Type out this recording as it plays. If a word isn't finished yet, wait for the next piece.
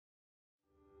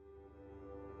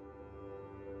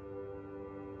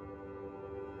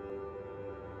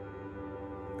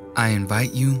I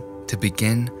invite you to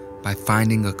begin by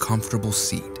finding a comfortable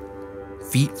seat,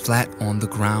 feet flat on the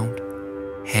ground,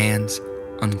 hands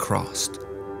uncrossed.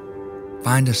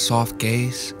 Find a soft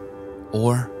gaze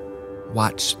or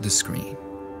watch the screen.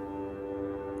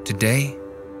 Today,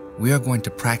 we are going to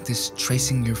practice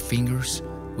tracing your fingers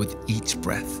with each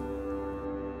breath.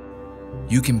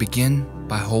 You can begin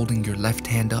by holding your left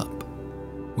hand up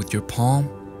with your palm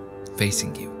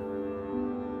facing you.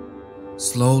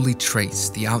 Slowly trace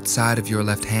the outside of your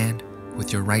left hand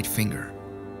with your right finger,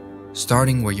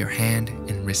 starting where your hand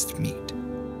and wrist meet.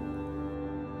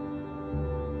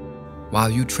 While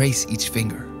you trace each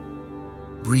finger,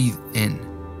 breathe in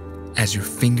as your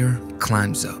finger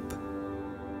climbs up.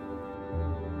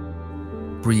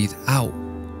 Breathe out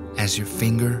as your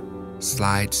finger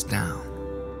slides down.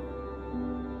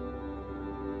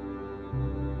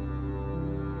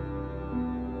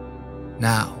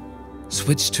 Now,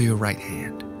 switch to your right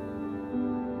hand.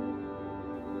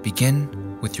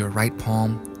 Begin with your right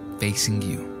palm facing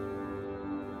you.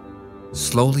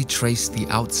 Slowly trace the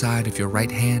outside of your right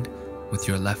hand with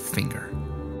your left finger,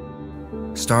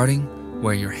 starting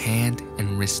where your hand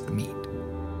and wrist meet.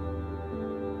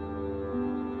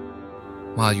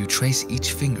 While you trace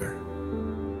each finger,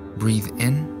 breathe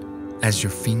in as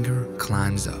your finger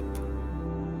climbs up.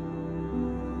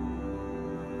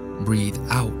 Breathe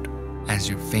out as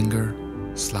your finger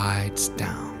slides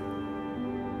down.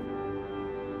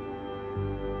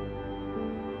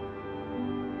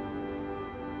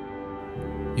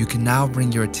 You can now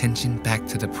bring your attention back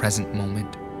to the present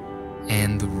moment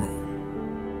and the room.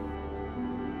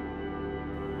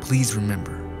 Please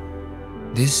remember,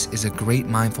 this is a great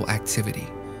mindful activity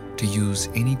to use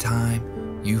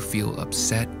anytime you feel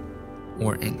upset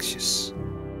or anxious.